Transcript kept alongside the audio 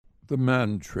The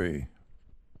Man Tree.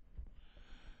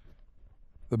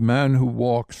 The man who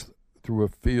walks through a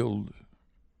field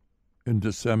in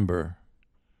December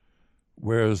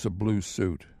wears a blue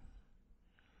suit,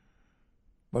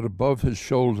 but above his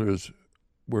shoulders,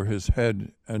 where his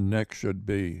head and neck should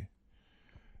be,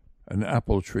 an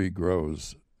apple tree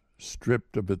grows,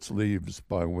 stripped of its leaves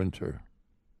by winter.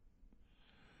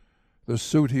 The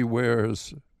suit he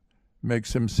wears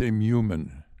makes him seem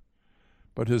human,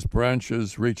 but his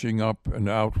branches reaching up and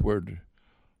outward,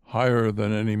 higher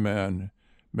than any man,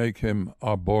 make him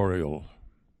arboreal.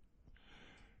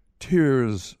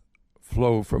 Tears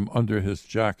flow from under his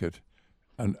jacket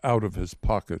and out of his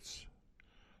pockets,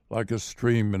 like a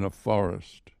stream in a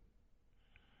forest.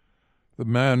 The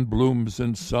man blooms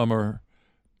in summer,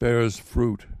 bears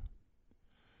fruit.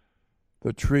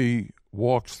 The tree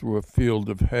walks through a field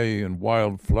of hay and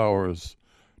wild flowers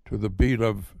to the beat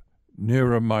of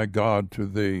 "Nearer, my God, to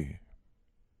thee."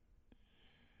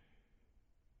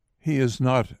 He is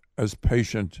not as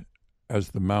patient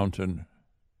as the mountain.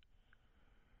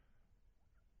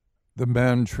 The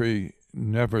man tree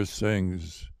never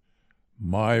sings,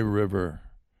 "My river,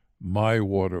 my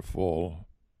waterfall."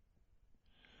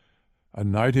 A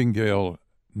nightingale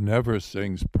never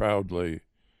sings proudly,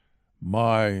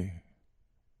 my,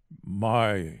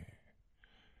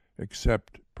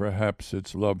 except perhaps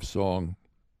its love song.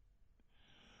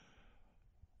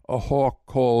 A hawk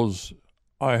calls,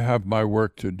 "I have my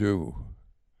work to do,"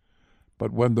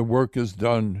 but when the work is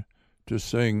done, to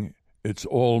sing, "It's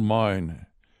all mine,"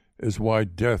 is why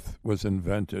death was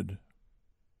invented.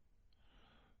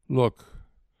 Look,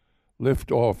 lift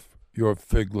off your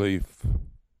fig leaf.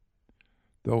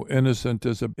 Though innocent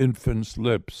as an infant's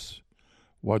lips,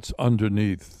 what's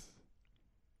underneath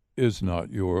is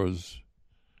not yours.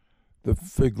 The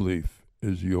fig leaf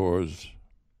is yours.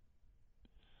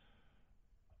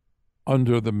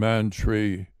 Under the man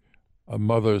tree, a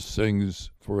mother sings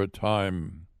for a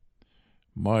time,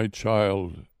 "My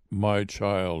child, my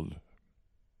child."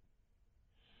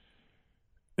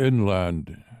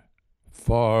 Inland,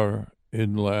 far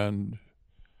inland,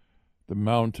 the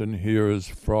mountain hears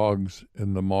frogs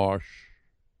in the marsh,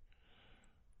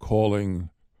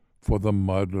 calling for the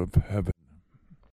mud of heaven.